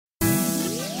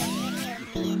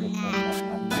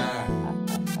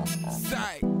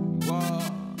Sight. Whoa.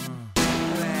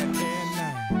 Glad every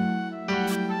night.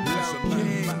 Little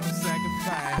kid,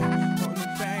 sacrifice. Only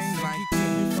thing that you keep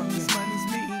me from this money's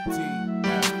me.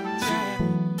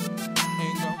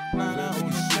 Ain't no line up.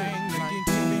 Only thing that you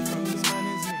keep me from this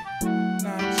money's me.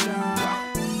 Not y'all.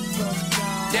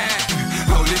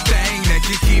 Yeah. Only thing that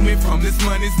can keep me from this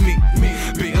money's me.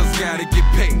 Bills gotta get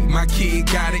paid. My kid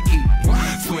gotta eat.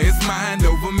 Swear it's mind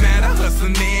over matter.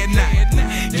 Hustling every night.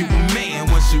 You a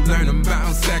man once you learn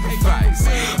about sacrifice.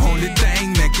 Only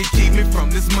thing that can keep me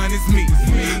from this money's me.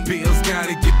 Bills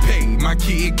gotta get paid. My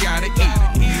kid gotta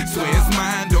eat. Swear it's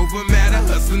mind over matter.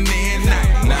 Hustling every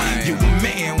night. You a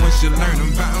man once you learn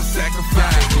about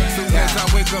sacrifice. So as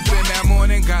I wake up in that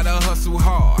morning, gotta hustle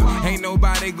hard. Ain't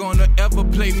nobody gonna ever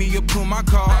play me or pull my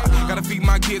card. Gotta feed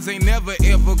my kids, ain't never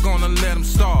ever gonna let them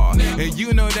starve. And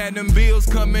you know that them bills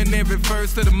coming every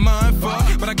first of the month,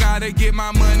 but I gotta get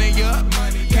my money up.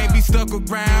 Can't be stuck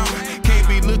around, can't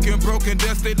be looking broken,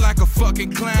 dusted like a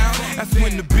fucking clown. That's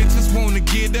when the bitches wanna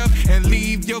get up and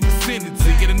leave your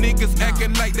vicinity. And the niggas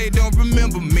acting like they don't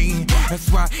remember me. That's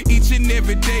why each and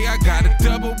every day I gotta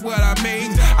double what I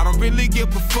made. I don't really give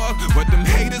a fuck what them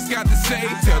haters got to say.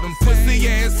 Tell them pussy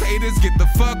ass haters, get the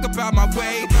fuck up out my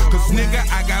way. Cause nigga,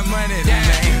 I got money to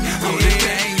make. Only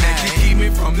thing that can keep me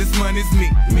from this money's me.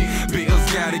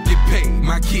 Bills gotta get paid,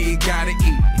 my kid gotta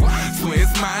eat. Swear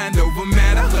it's mind over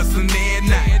matter, hustling every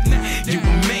night. You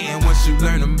a man once you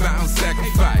learn about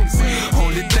sacrifice.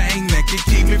 Only thing that can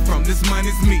keep me from this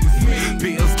money's me.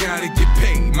 Bills gotta get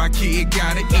paid, my kid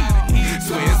gotta eat.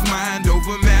 Swear it's mind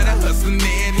over matter, hustling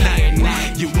every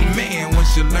night. You a man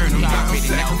once you learn about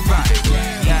sacrifice.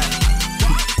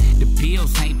 The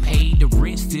bills ain't paid, the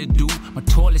rent still due. My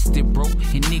toilet still broke,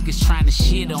 and niggas tryna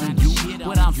shit on you.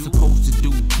 What I'm supposed to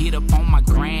do? Get up on my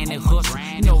grind and hustle.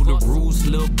 You know the rules,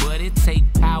 little buddy, take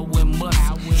power and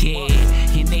muscle. Yeah,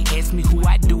 and they ask me who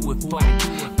I do it for.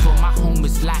 For my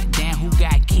homies locked down, who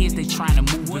got kids, they tryna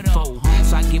move it forward.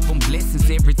 So I give them blessings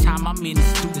every time I'm in the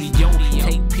studio.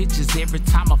 Take pictures every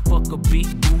time I fuck a big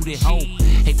booty hoe.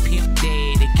 Hey, pimp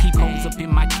daddy, keep hoes up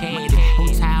in my caddy.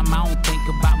 Whole time I don't think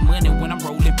about money when I'm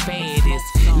rolling fattest.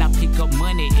 And I pick up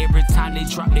money every time they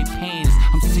drop their pants.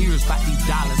 I'm serious about these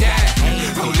dollars.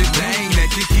 Only thing that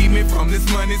can keep me from this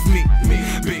money's me.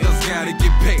 Bills gotta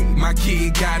get paid, my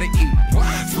kid gotta eat.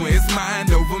 Swear it's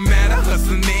mind over matter,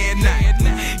 hustling every night.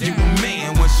 You a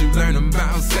man once you learn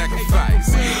about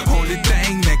sacrifice. Only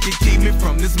thing that can keep me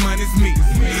from this money's me.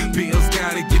 Bills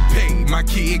gotta get paid, my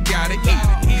kid gotta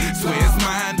eat. Swear it's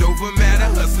mind over matter,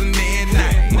 hustling every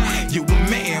night. You a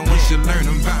man once you learn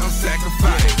about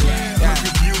sacrifice.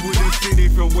 City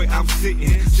from where I'm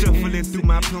sitting, shuffling through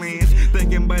my plans,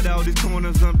 thinking about all these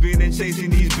corners I'm in and chasing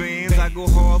these bands. I go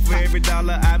hard for every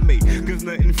dollar I make, cause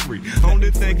nothing free. Only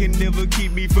thing can never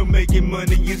keep me from making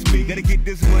money is me. Gotta get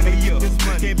this money up,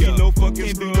 can't be no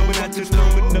fucking screw. But I just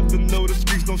long enough to know the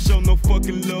streets don't show no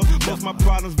fucking love. Most my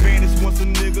problems vanish once a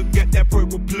nigga get that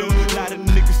purple plug. A lot of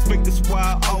niggas fake, that's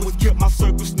why I always kept my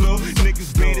circle snug.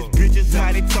 Niggas vanish, bitches,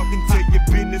 how they talking, tell your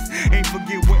business. Ain't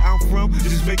forget where I'm from,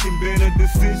 just making better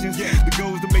decisions. The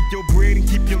goal is to make your bread and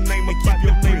keep your name up, keep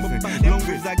your name up. Long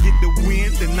as I get the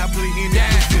win, then I play any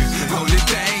position. Only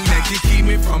thing that can keep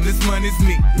me from this money's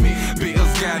me. Bills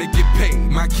gotta get paid,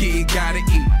 my kid gotta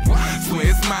eat.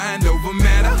 Swear it's mind over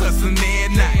matter, hustling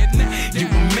every night. You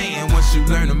a man once you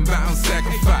learn about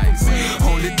sacrifice.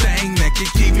 Only thing that can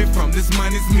keep me from this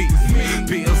money's me.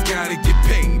 Bills gotta get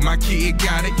paid, my kid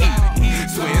gotta eat.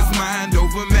 Swear it's mind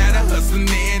over matter, hustling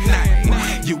every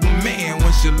night. You a man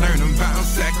once you learn about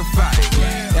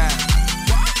sacrifice.